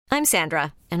I'm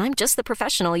Sandra, and I'm just the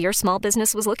professional your small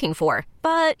business was looking for.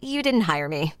 But you didn't hire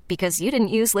me because you didn't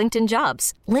use LinkedIn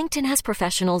Jobs. LinkedIn has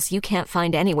professionals you can't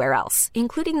find anywhere else,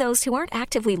 including those who aren't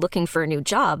actively looking for a new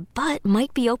job, but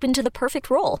might be open to the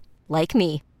perfect role, like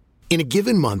me. In a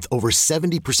given month, over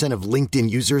 70% of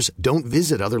LinkedIn users don't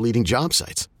visit other leading job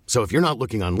sites. So if you're not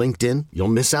looking on LinkedIn, you'll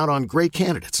miss out on great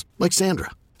candidates like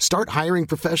Sandra. Start hiring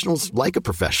professionals like a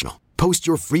professional. Post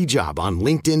your free job on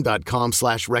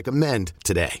linkedin.com/recommend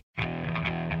today.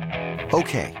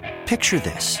 Okay, picture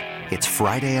this. It's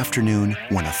Friday afternoon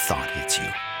when a thought hits you.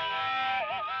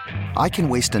 I can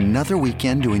waste another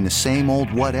weekend doing the same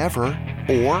old whatever,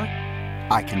 or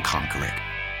I can conquer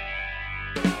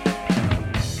it.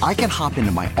 I can hop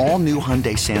into my all-new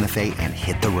Hyundai Santa Fe and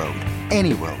hit the road.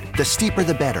 Any road. The steeper,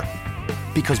 the better.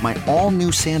 Because my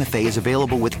all-new Santa Fe is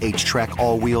available with H-Track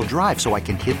all-wheel drive, so I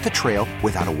can hit the trail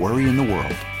without a worry in the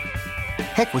world.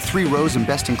 Heck, with 3 rows and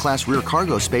best-in-class rear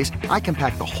cargo space, I can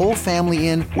pack the whole family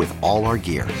in with all our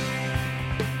gear.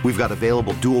 We've got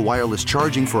available dual wireless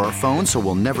charging for our phones, so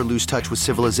we'll never lose touch with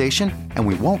civilization, and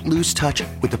we won't lose touch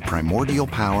with the primordial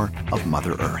power of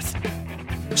Mother Earth.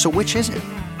 So which is it?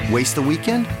 Waste the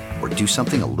weekend or do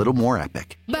something a little more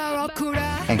epic?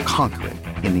 And conquer it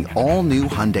in the all-new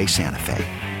Hyundai Santa Fe.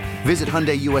 Visit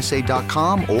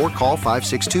HyundaiUSA.com or call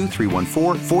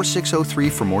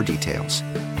 562-314-4603 for more details.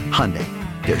 Hyundai,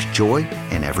 there's joy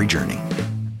in every journey.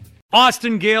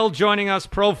 Austin Gayle joining us,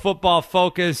 Pro Football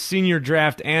Focus, senior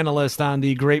draft analyst on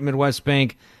the Great Midwest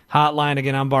Bank hotline.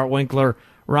 Again, I'm Bart Winkler,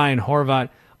 Ryan Horvat.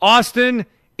 Austin,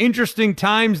 interesting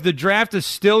times. The draft is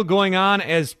still going on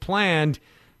as planned.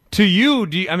 To you,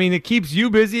 it keeps you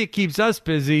busy, it keeps us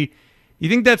busy. You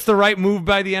think that's the right move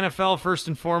by the NFL, first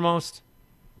and foremost?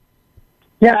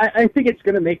 Yeah, I think it's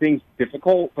going to make things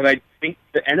difficult, but I think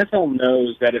the NFL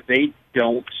knows that if they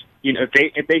don't,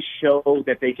 if they show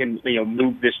that they can,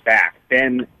 move this back,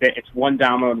 then it's one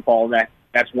domino to fall.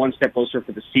 That's one step closer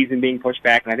for the season being pushed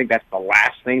back, and I think that's the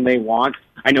last thing they want.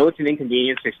 I know it's an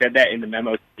inconvenience. They said that in the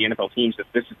memo to the NFL teams that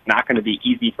this is not going to be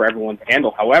easy for everyone to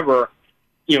handle. However,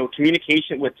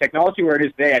 communication with technology where it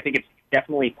is today, I think it's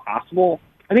definitely possible.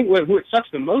 I think who it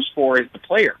sucks the most for is the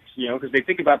players, because they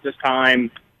think about this time,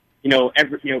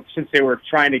 since they were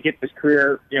trying to get this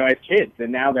career, as kids,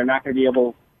 and now they're not going to be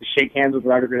able to shake hands with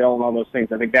Roger Goodell and all those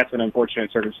things. I think that's an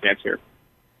unfortunate circumstance here.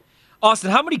 Austin,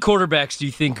 how many quarterbacks do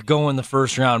you think go in the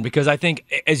first round? Because I think,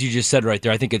 as you just said right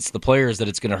there, I think it's the players that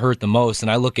it's going to hurt the most. And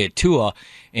I look at Tua,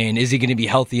 and is he going to be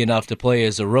healthy enough to play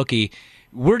as a rookie?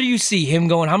 Where do you see him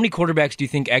going? How many quarterbacks do you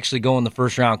think actually go in the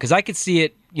first round? Because I could see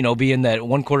it, being that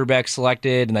one quarterback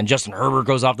selected, and then Justin Herbert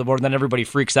goes off the board, and then everybody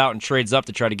freaks out and trades up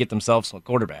to try to get themselves a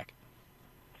quarterback.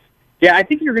 Yeah, I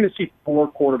think you're going to see 4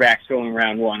 quarterbacks going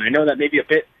round one. I know that may be a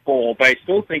bit full, but I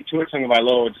still think Tua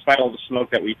Tagovailoa, despite all the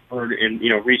smoke that we've heard in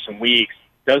recent weeks,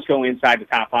 does go inside the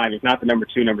top 5. If not the number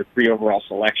 2, number 3 overall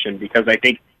selection, because I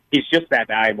think he's just that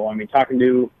valuable. I mean, talking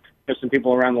to some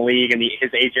people around the league, and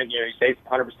his agent, he says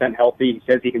 100% healthy. He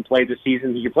says he can play this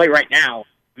season. He can play right now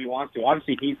if he wants to.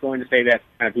 Obviously, he's going to say that to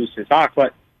kind of boost his stock,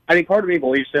 but I think part of me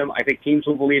believes him. I think teams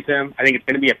will believe him. I think it's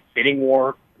going to be a bidding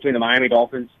war between the Miami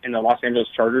Dolphins and the Los Angeles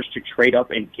Chargers to trade up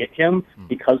and get him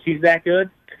because he's that good.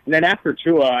 And then after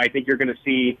Tua, I think you're going to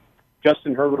see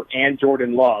Justin Herbert and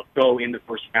Jordan Love go in the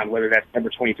first round, whether that's number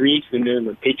 23 to the New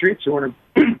England Patriots, who are in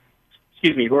a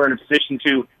position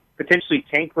to potentially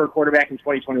tank for a quarterback in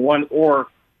 2021 or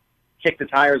kick the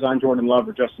tires on Jordan Love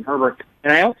or Justin Herbert.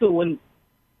 And I also wouldn't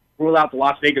rule out the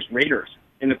Las Vegas Raiders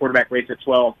in the quarterback race at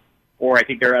 12, or I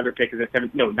think their other pick is at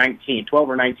 19, 12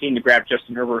 or 19 to grab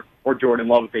Justin Herbert or Jordan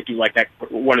Love if they do like that,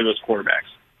 one of those quarterbacks.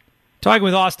 Talking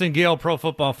with Austin Gayle, Pro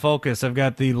Football Focus. I've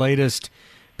got the latest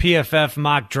PFF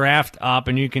mock draft up,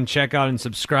 and you can check out and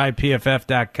subscribe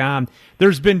PFF.com.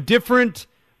 There's been different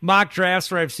mock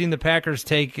drafts where I've seen the Packers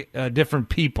take different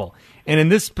people. And in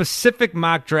this specific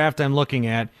mock draft I'm looking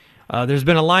at, there's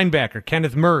been a linebacker,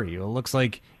 Kenneth Murray. It looks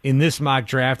like in this mock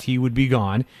draft he would be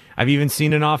gone. I've even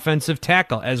seen an offensive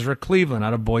tackle, Ezra Cleveland,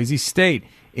 out of Boise State.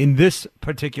 In this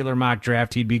particular mock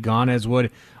draft, he'd be gone, as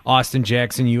would Austin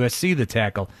Jackson, USC, the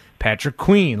tackle. Patrick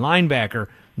Queen, linebacker,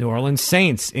 New Orleans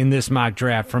Saints, in this mock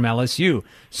draft from LSU.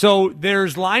 So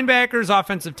there's linebackers,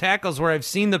 offensive tackles, where I've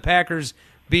seen the Packers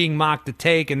being mocked to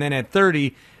take, and then at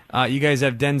 30, you guys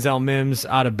have Denzel Mims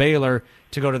out of Baylor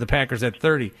to go to the Packers at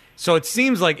 30. So it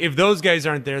seems like if those guys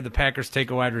aren't there, the Packers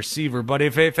take a wide receiver. But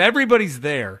if everybody's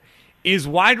there, is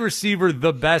wide receiver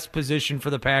the best position for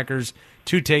the Packers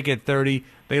to take at 30?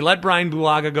 They let Brian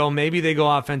Bulaga go. Maybe they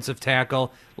go offensive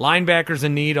tackle. Linebackers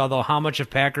in need, although how much have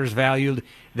Packers valued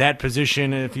that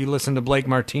position? If you listen to Blake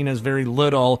Martinez, very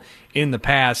little in the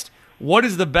past. what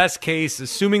is the best case,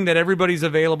 assuming that everybody's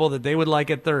available that they would like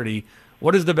at 30,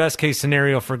 what is the best case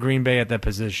scenario for Green Bay at that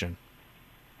position?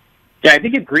 Yeah, I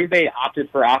think if Green Bay opted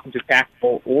for offensive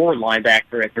tackle or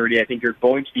linebacker at 30, I think you're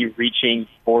going to be reaching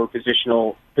for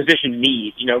position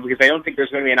need, because I don't think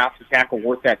there's going to be an offensive tackle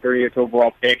worth that 30th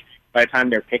overall pick by the time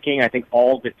they're picking. I think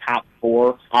all the top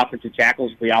 4 offensive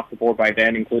tackles will be off the board by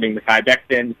then, including Mekhi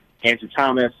Becton, Andrew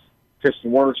Thomas,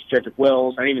 Tristan Wirfs, Jedrick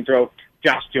Wills. I'd even throw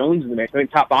Josh Jones in the mix. I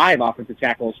think top 5 offensive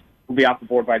tackles will be off the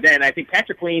board by then. I think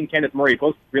Patrick Queen, Kenneth Murray,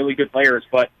 both really good players,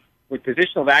 but with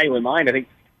positional value in mind, I think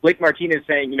Blake Martinez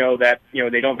saying, that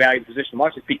they don't value the position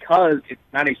much. It's because it's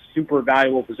not a super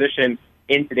valuable position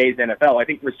in today's NFL. I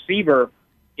think receiver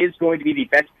is going to be the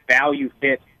best value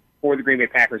fit for the Green Bay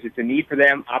Packers. It's a need for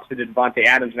them, opposite of Devontae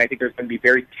Adams, and I think there's going to be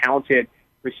very talented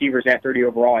receivers at 30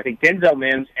 overall. I think Denzel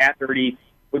Mims at 30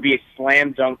 would be a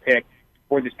slam dunk pick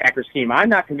for this Packers team. I'm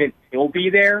not convinced he'll be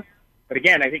there, but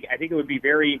again, I think it would be a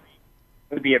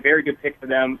very good pick for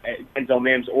them, Denzel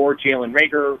Mims or Jalen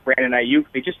Reagor, Brandon Ayuk.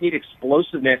 They just need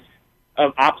explosiveness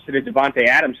of opposite of Devontae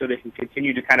Adams so they can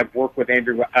continue to kind of work with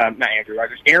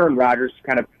Aaron Rodgers to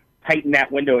kind of tighten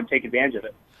that window and take advantage of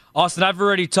it. Austin, I've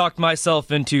already talked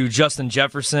myself into Justin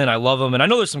Jefferson. I love him, and I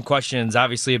know there's some questions,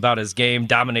 obviously, about his game,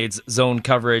 dominates zone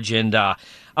coverage, and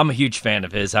I'm a huge fan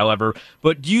of his, however.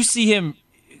 But do you see him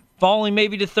falling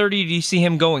maybe to 30? Do you see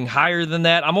him going higher than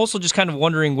that? I'm also just kind of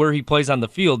wondering where he plays on the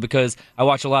field because I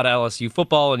watch a lot of LSU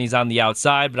football, and he's on the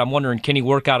outside, but I'm wondering, can he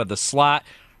work out of the slot?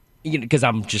 Because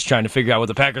I'm just trying to figure out what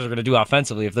the Packers are going to do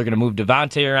offensively, if they're going to move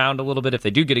Devontae around a little bit, if they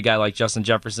do get a guy like Justin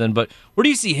Jefferson. But where do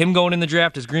you see him going in the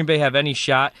draft? Does Green Bay have any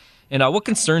shot? And what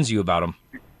concerns you about him?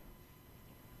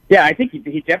 Yeah, I think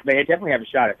they definitely have a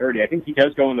shot at 30. I think he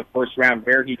does go in the first round.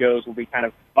 Where he goes will be kind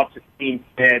of up to the team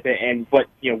and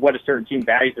what a certain team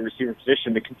values the receiver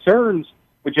position. The concerns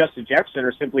with Justin Jefferson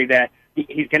are simply that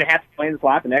he's going to have to play in the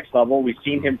slot at the next level. We've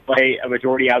seen him play a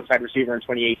majority outside receiver in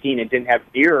 2018 and didn't have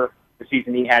near the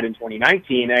season he had in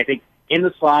 2019. And I think in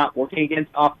the slot, working against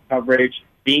off coverage,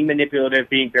 being manipulative,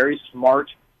 being very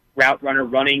smart route runner,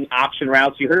 running option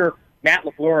routes. You heard Matt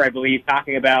LaFleur, I believe,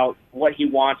 talking about what he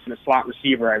wants in a slot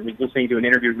receiver. I was listening to an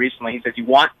interview recently. He says you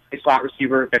want a slot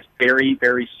receiver that's very,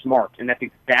 very smart, and that's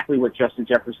exactly what Justin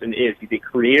Jefferson is. He's a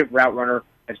creative route runner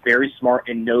that's very smart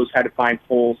and knows how to find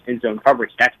holes in zone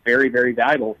coverage. That's very, very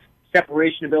valuable.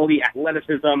 Separation ability,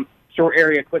 athleticism, short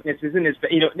area quickness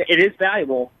it is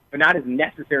valuable, but not as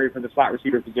necessary for the slot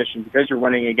receiver position because you're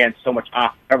running against so much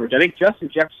off coverage. I think Justin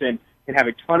Jefferson can have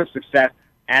a ton of success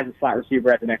as a slot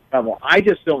receiver at the next level. I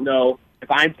just don't know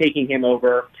if I'm taking him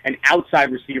over an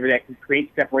outside receiver that can create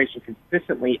separation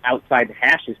consistently outside the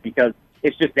hashes because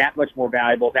it's just that much more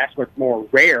valuable, that's much more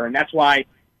rare, and that's why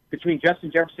between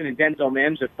Justin Jefferson and Denzel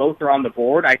Mims, if both are on the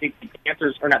board, I think the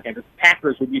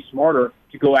Packers would be smarter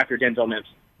to go after Denzel Mims.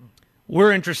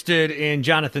 We're interested in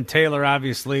Jonathan Taylor,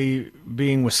 obviously,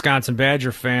 being Wisconsin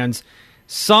Badger fans.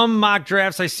 Some mock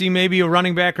drafts I see maybe a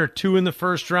running back or two in the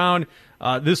first round.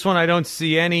 This one I don't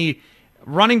see any.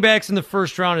 Running backs in the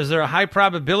first round, is there a high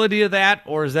probability of that,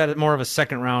 or is that more of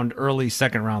a early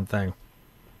second round thing?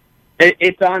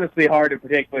 It's honestly hard to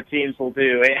predict what teams will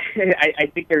do.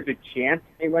 I think there's a chance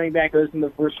a running back goes in the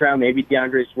first round, maybe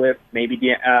DeAndre Swift, maybe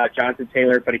Jonathan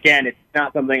Taylor. But again, it's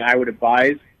not something I would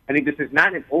advise. I think this is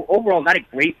overall not a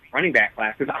great running back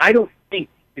class because I don't think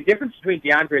the difference between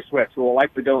DeAndre Swift, who will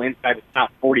likely go inside the top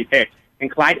 40 picks,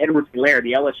 and Clyde Edwards-Helaire,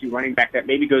 the LSU running back that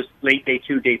maybe goes late day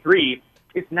 2, day 3,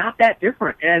 it's not that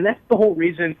different. And that's the whole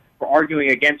reason for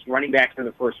arguing against running backs in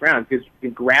the first round because you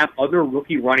can grab other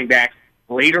rookie running backs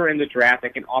later in the draft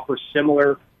that can offer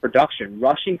similar production.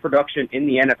 Rushing production in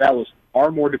the NFL is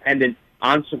far more dependent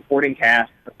on supporting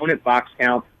cast, opponent box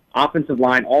count, offensive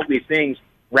line, all these things,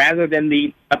 rather than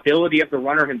the ability of the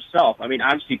runner himself. I mean,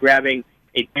 obviously grabbing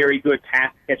a very good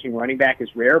pass-catching running back is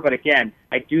rare, but again,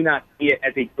 I do not see it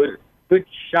as a good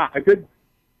shot, a good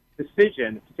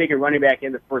decision to take a running back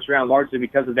in the first round, largely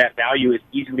because of that value is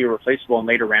easily replaceable in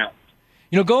later rounds.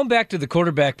 Going back to the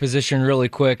quarterback position really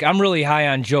quick, I'm really high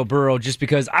on Joe Burrow just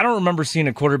because I don't remember seeing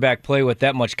a quarterback play with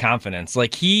that much confidence.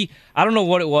 I don't know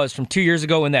what it was from 2 years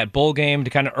ago in that bowl game to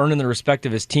kind of earn in the respect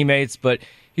of his teammates, but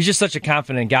he's just such a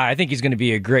confident guy. I think he's going to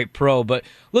be a great pro. But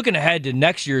looking ahead to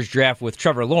next year's draft with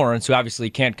Trevor Lawrence, who obviously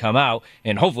can't come out,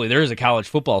 and hopefully there is a college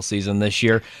football season this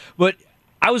year. But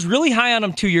I was really high on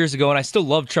him 2 years ago, and I still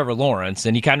love Trevor Lawrence.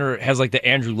 And he kind of has the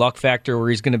Andrew Luck factor where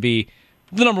he's going to be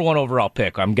the number 1 overall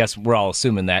pick. I'm guessing we're all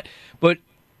assuming that. But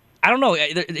I don't know.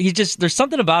 There's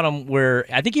something about him where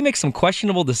I think he makes some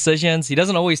questionable decisions. He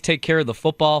doesn't always take care of the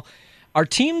football. Are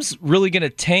teams really going to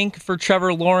tank for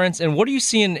Trevor Lawrence? And what do you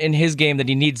see in his game that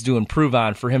he needs to improve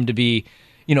on for him to be,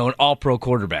 an all-pro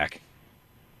quarterback?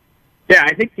 Yeah,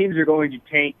 I think teams are going to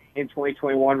tank in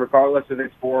 2021, regardless if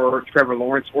it's for Trevor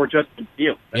Lawrence or Justin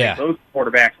Fields. I think both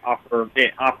quarterbacks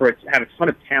have a ton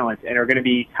of talent and are going to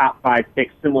be top 5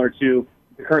 picks, similar to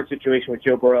the current situation with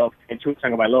Joe Burrow and Tua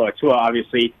Tagovailoa. Tua,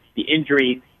 obviously, the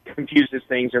injury confuses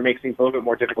things or makes things a little bit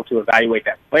more difficult to evaluate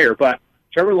that player. But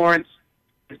Trevor Lawrence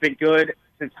has been good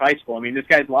since high school. I mean, this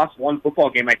guy's lost one football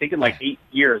game, I think, in like 8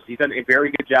 years. He's done a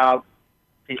very good job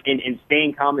in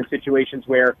staying calm in situations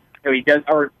where he's done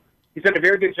a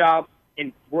very good job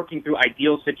in working through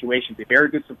ideal situations. A very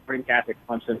good supporting cast at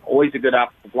Clemson, always a good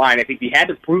offensive line. I think he had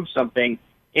to prove something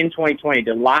in 2020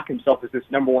 to lock himself as this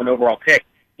number 1 overall pick.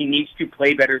 He needs to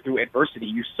play better through adversity.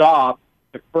 You saw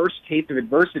the first taste of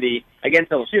adversity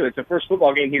against LSU. It's the first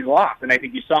football game he's lost, and I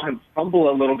think you saw him fumble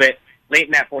a little bit late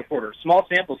in that fourth quarter. Small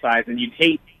sample size, and you'd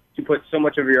hate to put so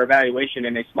much of your evaluation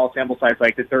in a small sample size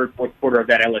like the third, fourth quarter of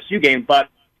that LSU game, but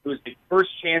it was the first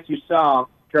chance you saw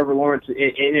Trevor Lawrence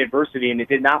in adversity, and it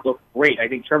did not look great. I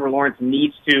think Trevor Lawrence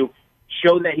needs to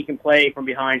show that he can play from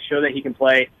behind, show that he can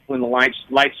play when the lights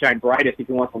shine brightest if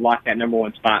he wants to lock that number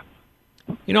 1 spot.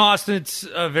 You know, Austin, it's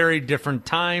a very different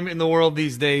time in the world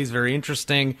these days, very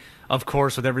interesting, of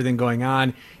course, with everything going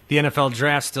on. The NFL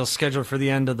draft still scheduled for the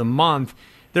end of the month.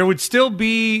 There would still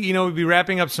be, we'd be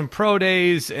wrapping up some pro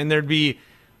days, and there'd be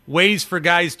ways for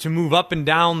guys to move up and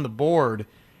down the board.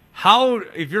 How,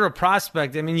 if you're a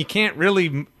prospect, I mean, you can't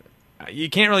really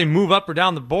move up or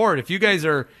down the board. If you guys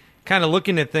are kind of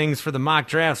looking at things for the mock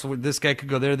drafts, this guy could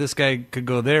go there, this guy could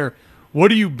go there, what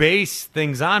do you base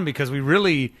things on? Because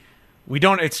we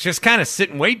don't, it's just kind of sit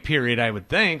and wait period, I would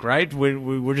think, right?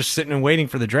 We're just sitting and waiting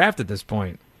for the draft at this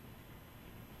point.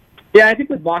 Yeah, I think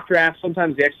with mock drafts,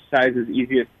 sometimes the exercise is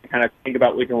easiest to kind of think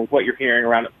about what you're hearing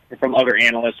around from other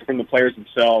analysts, from the players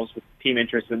themselves, with team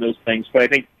interest and those things. But I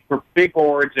think for big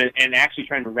boards and actually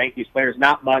trying to rank these players,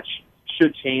 not much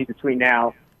should change between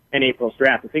now and April's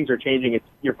draft. If things are changing,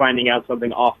 you're finding out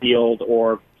something off-field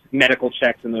or medical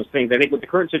checks and those things. I think with the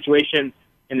current situation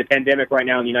in the pandemic right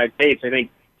now in the United States, I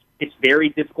think it's very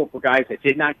difficult for guys that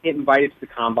did not get invited to the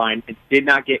combine and did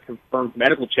not get confirmed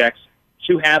medical checks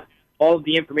to have all of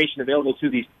the information available to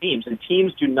these teams. And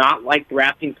teams do not like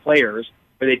drafting players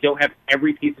where they don't have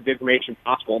every piece of information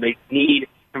possible. They need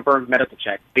confirmed medical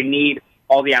checks. They need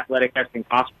all the athletic testing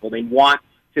possible. They want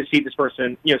to see this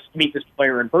person, meet this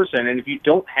player in person. And if you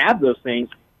don't have those things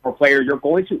for a player, you're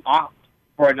going to opt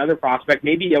for another prospect,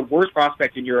 maybe a worse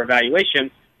prospect in your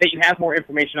evaluation that you have more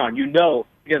information on. He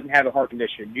doesn't have a heart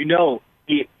condition.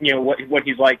 What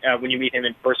he's like when you meet him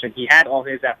in person. He had all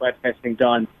his athletic testing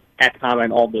done at the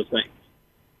combine, all those things.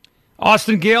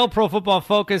 Austin Gayle, Pro Football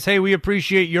Focus. Hey, we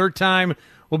appreciate your time.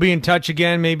 We'll be in touch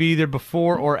again, maybe either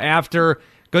before or after.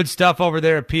 Good stuff over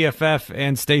there at PFF,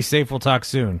 and stay safe. We'll talk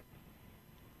soon.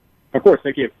 Of course,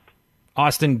 thank you.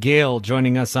 Austin Gayle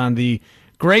joining us on the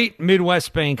Great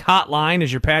Midwest Bank hotline.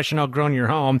 As your passion outgrown your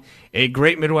home, a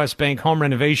Great Midwest Bank home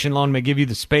renovation loan may give you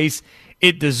the space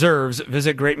it deserves.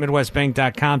 Visit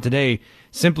greatmidwestbank.com today.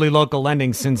 Simply local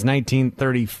lending since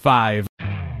 1935.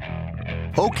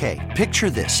 Okay, picture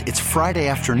this. It's Friday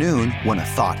afternoon when a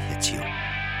thought hits you.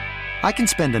 I can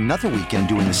spend another weekend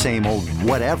doing the same old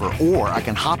whatever, or I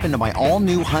can hop into my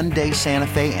all-new Hyundai Santa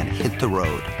Fe and hit the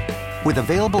road. With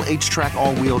available H-Track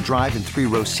all-wheel drive and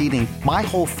 3-row seating, my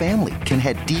whole family can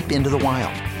head deep into the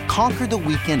wild. Conquer the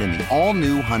weekend in the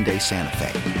all-new Hyundai Santa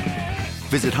Fe.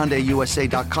 Visit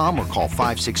HyundaiUSA.com or call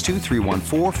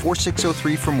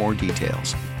 562-314-4603 for more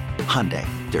details. Hyundai,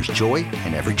 there's joy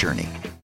in every journey.